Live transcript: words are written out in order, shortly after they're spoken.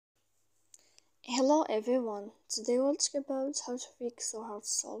Hello everyone, today we'll talk about how to fix or how to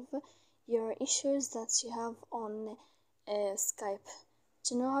solve your issues that you have on Skype.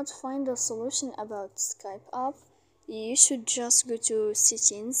 To know how to find a solution about Skype app, you should just go to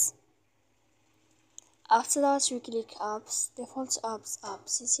settings. After that, you click apps, default apps, app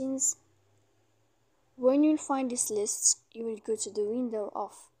settings. When you'll find this list, you will go to the window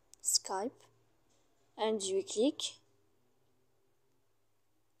of Skype and you click.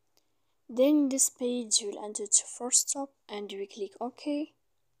 Then in this page you'll enter to first stop and we click OK.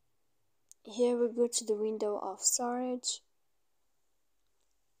 Here we go to the window of storage.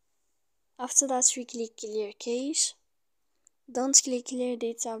 After that we click clear cache. Don't click clear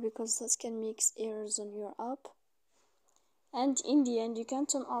data because that can make errors on your app. And in the end you can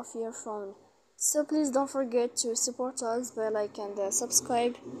turn off your phone. So please don't forget to support us by like and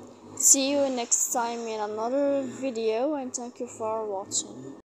subscribe. See you next time in another video and thank you for watching.